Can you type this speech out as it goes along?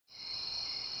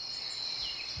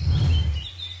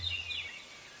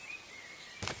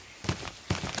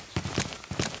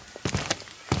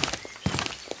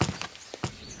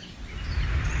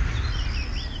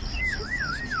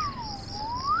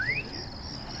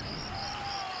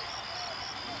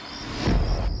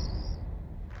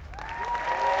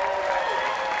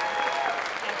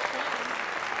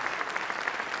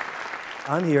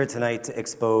I'm here tonight to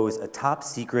expose a top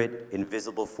secret,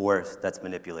 invisible force that's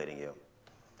manipulating you.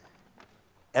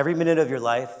 Every minute of your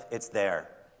life, it's there.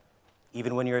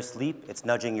 Even when you're asleep, it's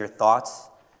nudging your thoughts,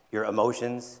 your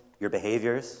emotions, your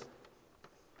behaviors.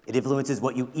 It influences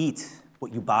what you eat,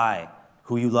 what you buy,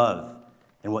 who you love,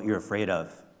 and what you're afraid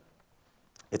of.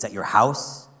 It's at your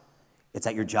house, it's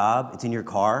at your job, it's in your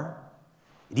car.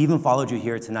 It even followed you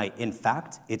here tonight. In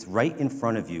fact, it's right in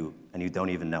front of you, and you don't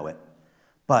even know it.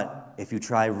 But if you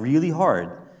try really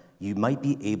hard, you might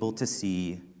be able to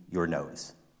see your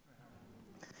nose.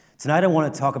 Tonight I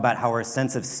want to talk about how our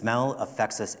sense of smell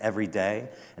affects us every day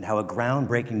and how a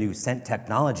groundbreaking new scent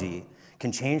technology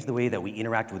can change the way that we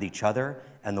interact with each other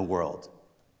and the world.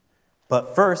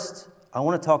 But first, I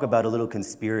want to talk about a little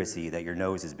conspiracy that your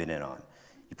nose has been in on.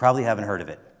 You probably haven't heard of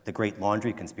it, the Great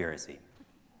Laundry Conspiracy.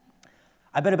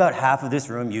 I bet about half of this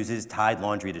room uses Tide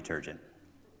laundry detergent.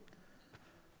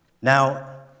 Now,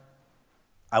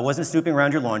 I wasn't snooping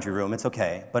around your laundry room, it's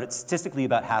okay, but statistically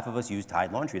about half of us use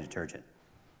Tide laundry detergent.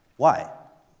 Why?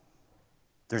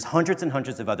 There's hundreds and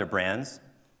hundreds of other brands.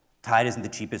 Tide isn't the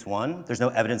cheapest one. There's no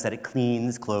evidence that it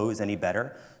cleans clothes any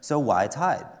better, so why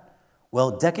Tide?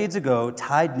 Well, decades ago,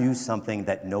 Tide knew something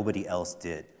that nobody else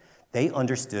did. They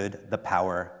understood the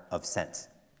power of scent.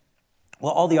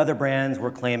 While all the other brands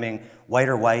were claiming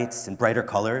whiter whites and brighter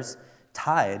colors,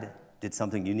 Tide did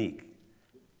something unique.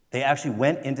 They actually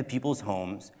went into people's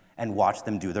homes and watched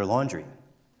them do their laundry.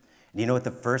 And you know what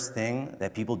the first thing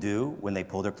that people do when they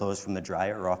pull their clothes from the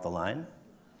dryer or off the line?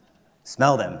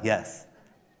 Smell them, yes.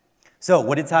 So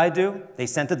what did Tide do? They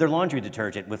scented their laundry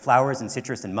detergent with flowers and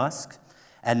citrus and musk.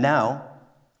 And now,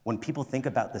 when people think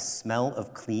about the smell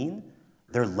of clean,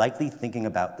 they're likely thinking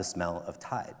about the smell of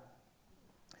Tide.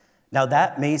 Now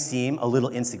that may seem a little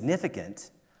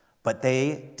insignificant, but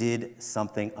they did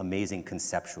something amazing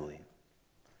conceptually.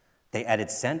 They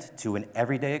added scent to an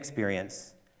everyday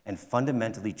experience and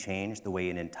fundamentally changed the way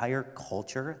an entire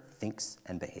culture thinks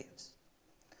and behaves.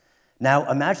 Now,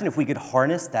 imagine if we could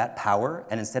harness that power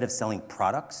and instead of selling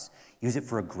products, use it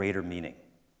for a greater meaning.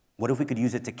 What if we could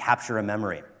use it to capture a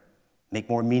memory, make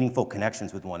more meaningful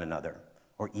connections with one another,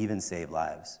 or even save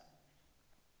lives?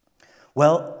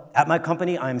 Well, at my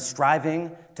company, I'm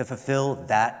striving to fulfill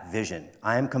that vision.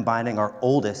 I am combining our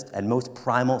oldest and most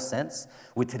primal sense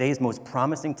with today's most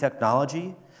promising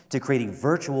technology to create a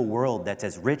virtual world that's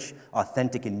as rich,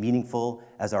 authentic, and meaningful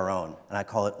as our own. And I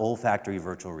call it olfactory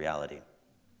virtual reality.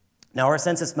 Now, our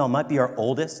sense of smell might be our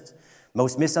oldest,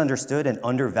 most misunderstood and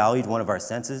undervalued one of our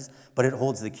senses, but it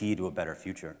holds the key to a better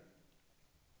future.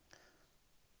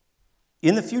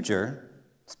 In the future,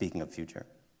 speaking of future,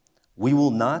 we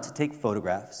will not take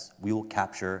photographs, we will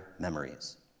capture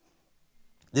memories.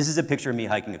 This is a picture of me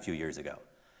hiking a few years ago.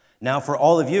 Now, for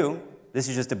all of you, this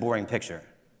is just a boring picture.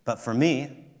 But for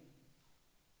me,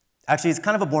 actually, it's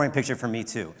kind of a boring picture for me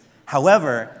too.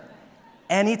 However,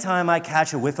 anytime I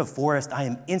catch a whiff of forest, I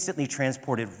am instantly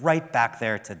transported right back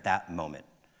there to that moment.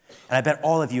 And I bet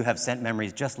all of you have scent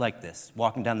memories just like this,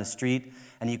 walking down the street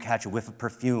and you catch a whiff of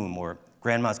perfume or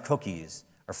grandma's cookies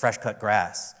or fresh cut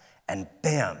grass, and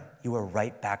bam, you are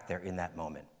right back there in that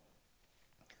moment.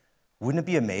 Wouldn't it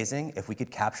be amazing if we could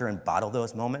capture and bottle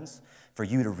those moments for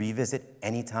you to revisit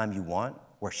anytime you want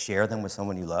or share them with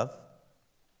someone you love?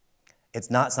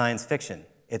 It's not science fiction.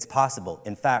 It's possible.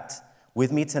 In fact,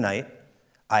 with me tonight,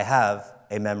 I have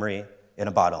a memory in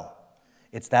a bottle.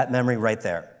 It's that memory right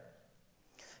there.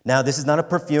 Now, this is not a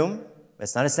perfume.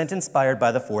 It's not a scent inspired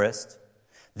by the forest.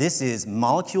 This is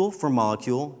molecule for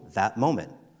molecule, that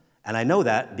moment. And I know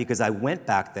that because I went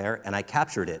back there and I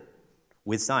captured it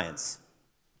with science.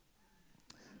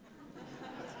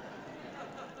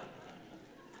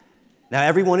 Now,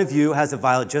 every one of you has a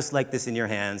vial just like this in your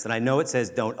hands, and I know it says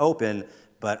don't open,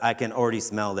 but I can already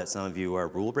smell that some of you are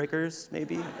rule breakers,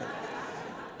 maybe.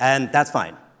 And that's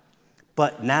fine.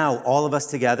 But now, all of us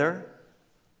together,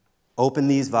 open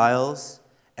these vials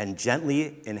and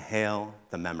gently inhale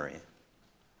the memory.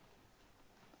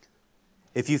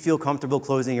 If you feel comfortable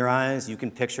closing your eyes, you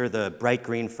can picture the bright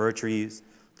green fir trees,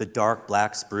 the dark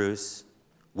black spruce,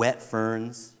 wet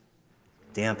ferns,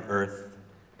 damp earth.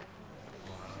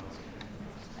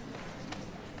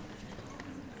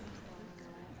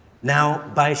 Now,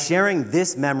 by sharing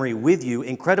this memory with you,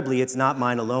 incredibly, it's not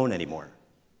mine alone anymore.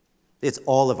 It's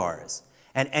all of ours.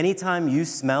 And anytime you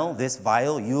smell this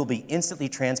vial, you will be instantly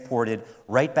transported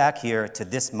right back here to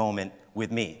this moment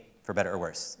with me, for better or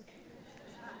worse.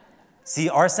 See,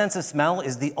 our sense of smell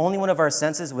is the only one of our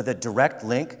senses with a direct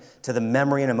link to the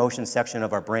memory and emotion section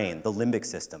of our brain, the limbic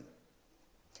system.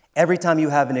 Every time you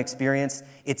have an experience,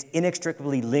 it's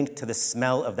inextricably linked to the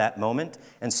smell of that moment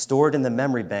and stored in the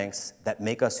memory banks that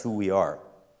make us who we are.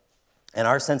 And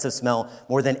our sense of smell,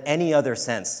 more than any other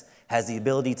sense, has the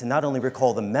ability to not only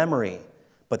recall the memory,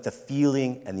 but the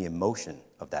feeling and the emotion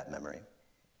of that memory.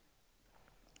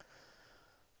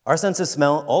 Our sense of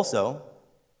smell also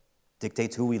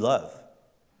dictates who we love.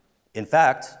 In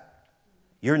fact,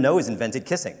 your nose invented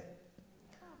kissing.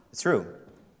 It's true.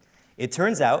 It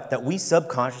turns out that we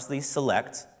subconsciously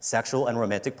select sexual and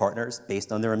romantic partners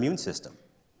based on their immune system.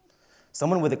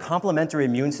 Someone with a complementary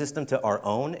immune system to our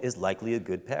own is likely a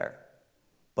good pair.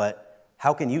 But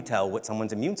how can you tell what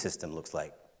someone's immune system looks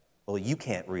like? Well, you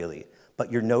can't really,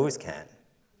 but your nose can.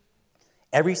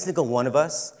 Every single one of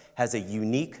us has a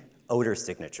unique odor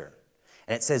signature,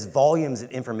 and it says volumes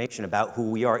of information about who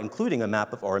we are, including a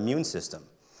map of our immune system.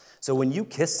 So when you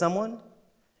kiss someone,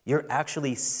 you're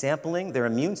actually sampling their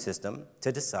immune system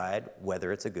to decide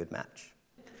whether it's a good match.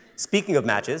 Speaking of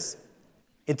matches,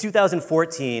 in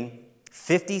 2014,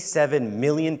 57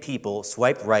 million people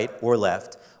swiped right or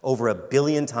left over 1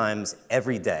 billion times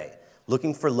every day,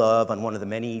 looking for love on one of the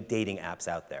many dating apps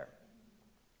out there.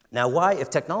 Now, why, if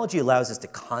technology allows us to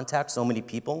contact so many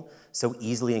people so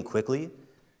easily and quickly,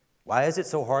 why is it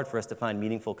so hard for us to find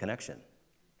meaningful connection?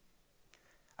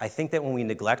 I think that when we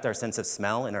neglect our sense of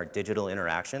smell in our digital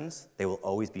interactions, they will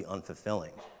always be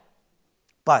unfulfilling.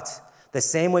 But the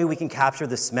same way we can capture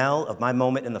the smell of my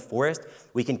moment in the forest,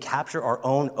 we can capture our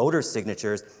own odor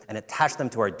signatures and attach them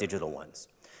to our digital ones.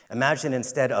 Imagine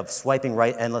instead of swiping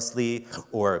right endlessly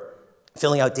or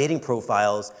filling out dating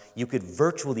profiles, you could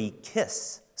virtually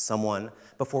kiss someone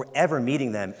before ever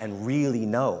meeting them and really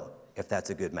know if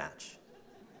that's a good match.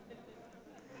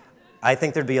 I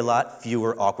think there'd be a lot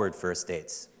fewer awkward first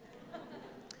dates.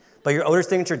 But your odor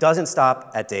signature doesn't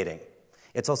stop at dating.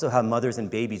 It's also how mothers and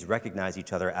babies recognize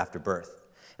each other after birth.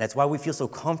 And that's why we feel so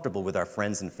comfortable with our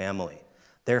friends and family.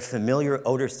 Their familiar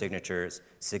odor signatures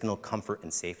signal comfort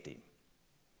and safety.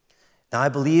 Now, I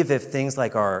believe if things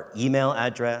like our email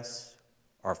address,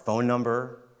 our phone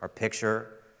number, our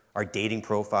picture, our dating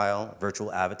profile,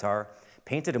 virtual avatar,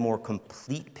 painted a more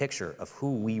complete picture of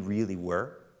who we really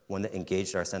were, one that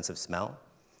engaged our sense of smell,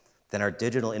 then our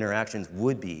digital interactions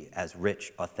would be as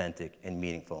rich, authentic, and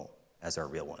meaningful as our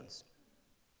real ones.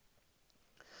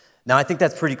 Now, I think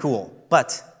that's pretty cool,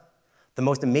 but the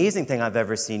most amazing thing I've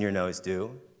ever seen your nose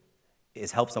do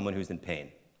is help someone who's in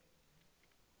pain.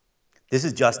 This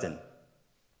is Justin.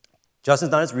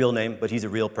 Justin's not his real name, but he's a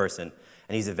real person,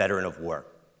 and he's a veteran of war.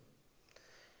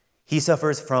 He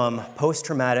suffers from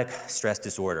post-traumatic stress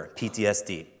disorder,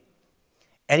 PTSD.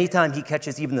 Anytime he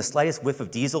catches even the slightest whiff of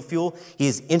diesel fuel, he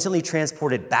is instantly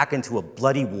transported back into a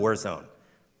bloody war zone.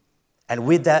 And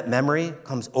with that memory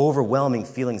comes overwhelming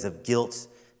feelings of guilt,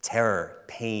 terror,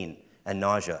 pain, and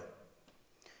nausea.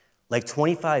 Like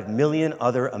 25 million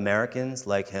other Americans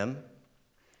like him,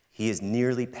 he is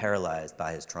nearly paralyzed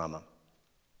by his trauma.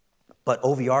 But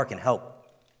OVR can help.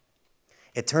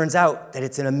 It turns out that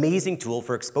it's an amazing tool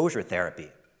for exposure therapy.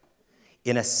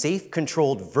 In a safe,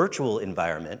 controlled virtual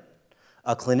environment,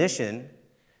 a clinician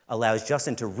allows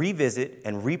Justin to revisit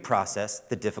and reprocess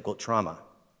the difficult trauma.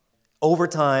 Over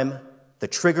time, the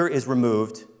trigger is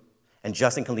removed, and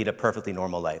Justin can lead a perfectly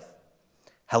normal life.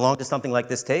 How long does something like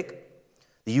this take?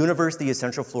 The University of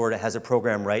Central Florida has a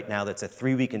program right now that's a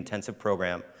 3-week intensive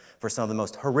program for some of the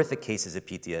most horrific cases of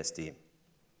PTSD.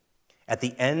 At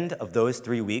the end of those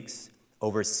 3 weeks,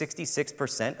 over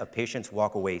 66% of patients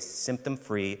walk away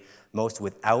symptom-free, most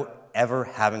without ever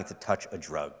having to touch a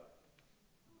drug.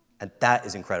 And that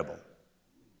is incredible.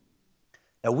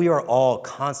 Now, we are all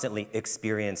constantly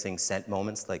experiencing scent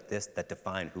moments like this that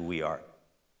define who we are.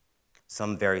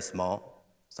 Some very small,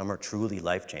 some are truly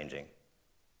life-changing.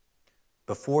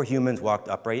 Before humans walked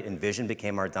upright and vision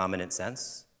became our dominant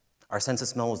sense, our sense of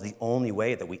smell was the only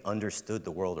way that we understood the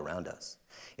world around us.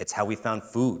 It's how we found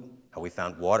food, how we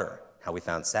found water, how we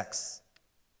found sex.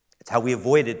 It's how we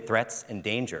avoided threats and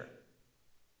danger.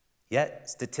 Yet,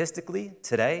 statistically,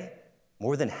 today,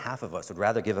 more than half of us would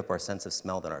rather give up our sense of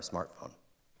smell than our smartphone.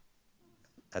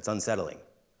 That's unsettling.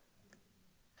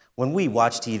 When we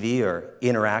watch TV or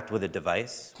interact with a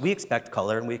device, we expect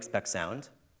color and we expect sound,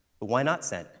 but why not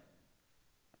scent?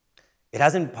 It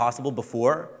hasn't been possible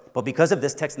before, but because of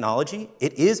this technology,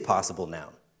 it is possible now.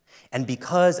 And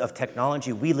because of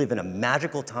technology, we live in a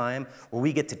magical time where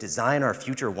we get to design our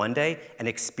future one day and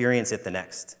experience it the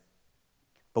next.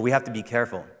 But we have to be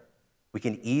careful. We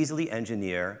can easily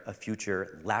engineer a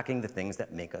future lacking the things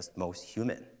that make us most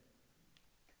human.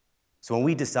 So when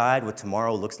we decide what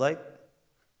tomorrow looks like,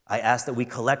 I ask that we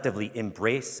collectively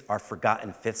embrace our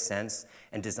forgotten fifth sense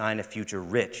and design a future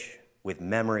rich with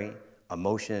memory,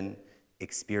 emotion,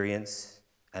 experience,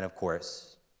 and of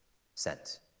course,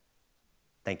 scent.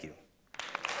 Thank you.